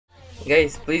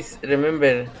Guys, please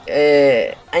remember,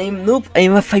 I'm noob.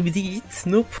 I'm a 5 digit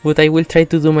noob, but I will try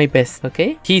to do my best,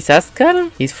 okay? He's Ascar,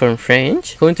 he's from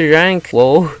French. Country rank,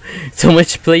 whoa, so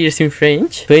much players in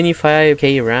French.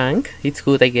 25k rank, it's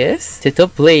good, I guess. The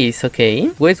top place, okay.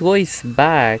 Westwo is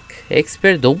back.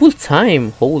 Expert double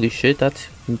time, holy shit, that's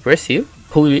impressive.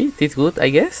 Holy, this good, I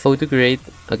guess. How to create,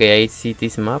 okay, I see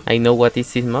this map. I know what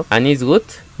is this map, and it's good,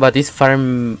 but it's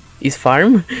farm. Is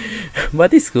farm,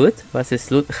 but it's good. Was a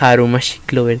slut Harumashi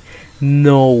Clover.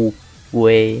 No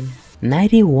way.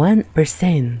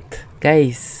 91%.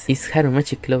 Guys, it's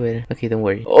Harumashi Clover. Okay, don't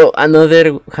worry. Oh,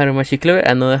 another Harumashi Clover,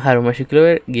 another Harumashi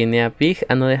Clover, Guinea Pig,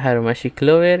 another Harumashi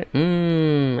Clover.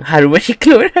 Harumashi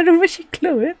Clover, Harumashi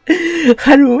Clover,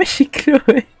 Harumashi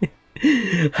Clover.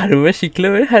 Harumashi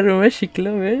Clover, Harumashi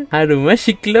Clover,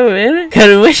 Harumashi Clover,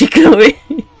 Harumashi Clover,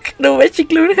 Harumashi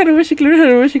Clover, Harumashi Clover,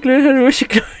 Harumashi Clover, Harumashi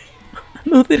Clover.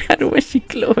 Another Harumashi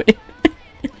Clover.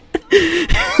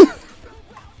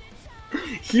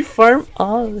 He farmed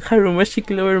all Harumashi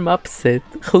Clover map set.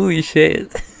 Holy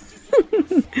shit.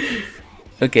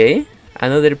 Okay,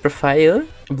 another profile.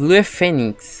 Blue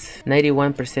Phoenix,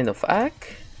 91% of AC,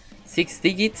 6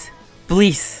 digits.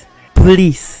 Please,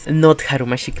 please, not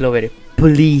Harumashi Clover.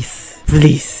 Please,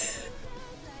 please.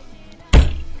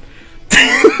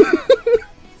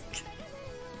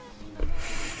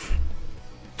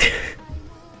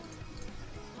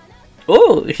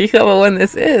 Oh, he have a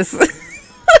 1SS.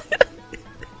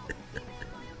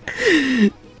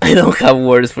 I don't have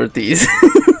words for this.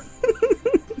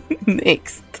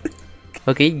 Next.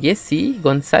 Okay, Jesse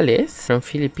Gonzalez from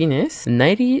Philippines.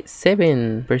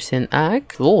 97% AC.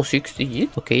 Oh, 6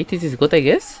 digits. Okay, this is good, I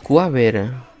guess.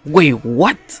 Guaver. Wait,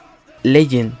 what?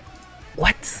 Legend.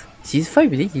 What? She's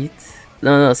 5 digits.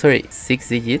 No, sorry, 6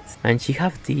 digits. And she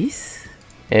have this.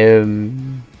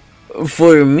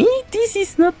 For me, this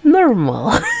is not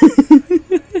normal.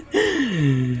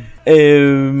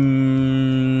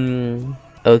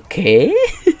 Okay,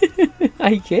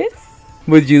 I guess.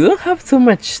 But you don't have so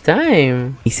much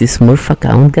time. Is this Smurf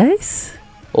account, guys?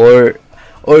 Or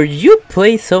you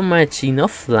play so much in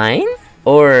offline?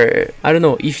 Or I don't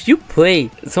know. If you play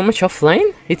so much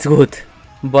offline, it's good.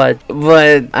 But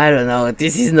I don't know,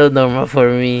 this is not normal for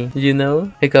me, you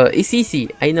know? Because it's easy,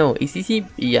 I know, it's easy,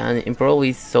 yeah, and probably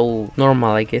it's so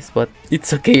normal, I guess, but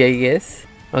it's okay, I guess.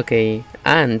 Okay,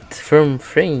 and from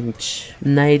French,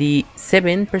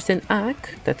 97% AC,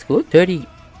 that's good.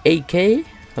 38k,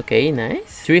 okay,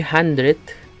 nice. 300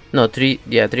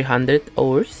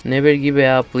 hours. Never give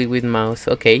up, play with mouse.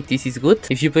 Okay, this is good.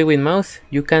 If you play with mouse,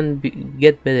 you can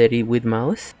get better with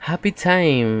mouse. Happy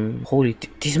time. Holy,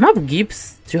 this map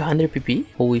gives 300 pp.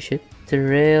 Holy shit.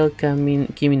 Terrell,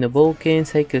 Kimi no Boken,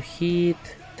 Cycle Hit,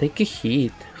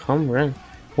 Home Run.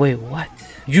 Wait, what?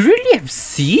 You really have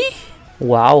C?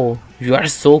 Wow, you are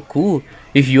so cool.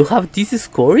 If you have this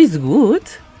score, it's good.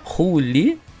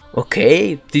 Holy.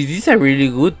 Okay, this is a really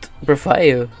good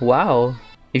profile. Wow.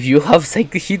 If you have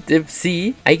Cycle Hit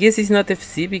FC, I guess it's not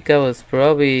FC because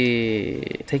probably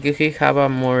Cycle Hit have a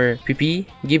more PP,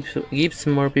 gives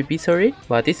more PP, sorry,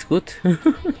 but it's good.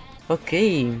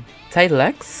 Okay,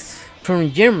 Tylax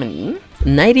from Germany,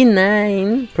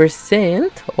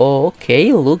 99%.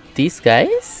 Okay, look this,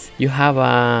 guys. You have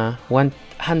a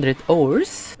 100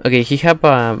 hours. Okay, he have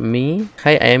a me.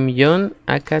 Hi, I am John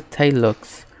Aka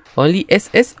Tylax. Only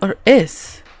SS or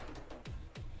S?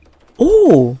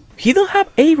 Oh! He don't have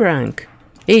A rank.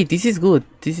 Hey, this is good.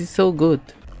 This is so good.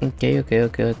 Okay.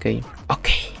 Okay,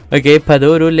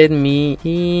 Padoro, let me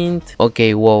hint.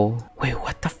 Okay, whoa. Wait,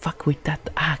 what the fuck with that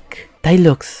AC?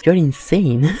 Tylox, you're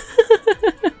insane.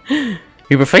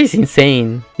 Your profile is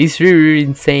insane. It's really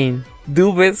insane.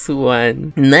 Do best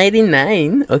one.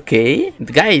 99. Okay.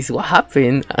 Guys, what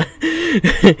happened?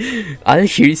 All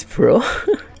here is pro.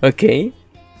 Okay.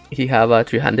 He have a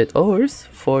 300 hours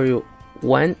for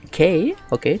 1k.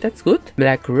 Okay, that's good.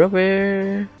 Black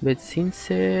Rubber, Bed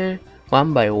Sincere,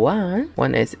 1x1,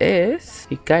 1SS,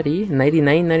 Hikari,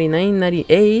 99, 99,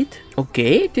 98.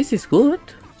 Okay, this is good.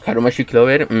 Harumashi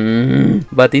Clover,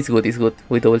 but it's good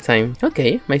with double time.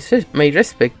 Okay, my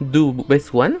respect. Do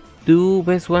best one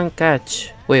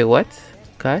catch. Wait, what?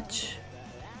 Catch?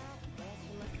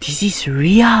 This is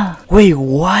real. Wait,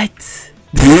 what?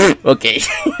 Okay.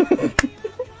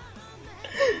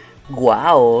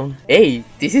 Wow. Hey,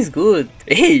 this is good.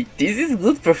 Hey, this is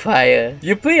good profile.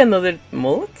 You play another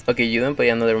mode? Okay, you don't play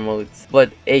another mode.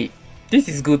 But hey, this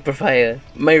is good profile.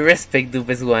 My respect,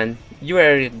 Dupes one. You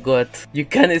are a god. You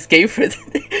can't escape from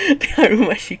the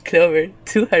Harumashi Clover.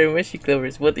 2 Harumashi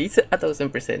Clovers, but it's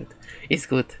 1000%. It's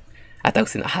good.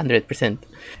 100%.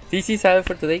 This is all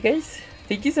for today, guys.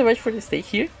 Thank you so much for the stay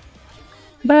here.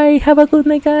 Bye. Have a good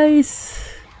night, guys.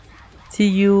 See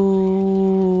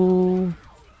you.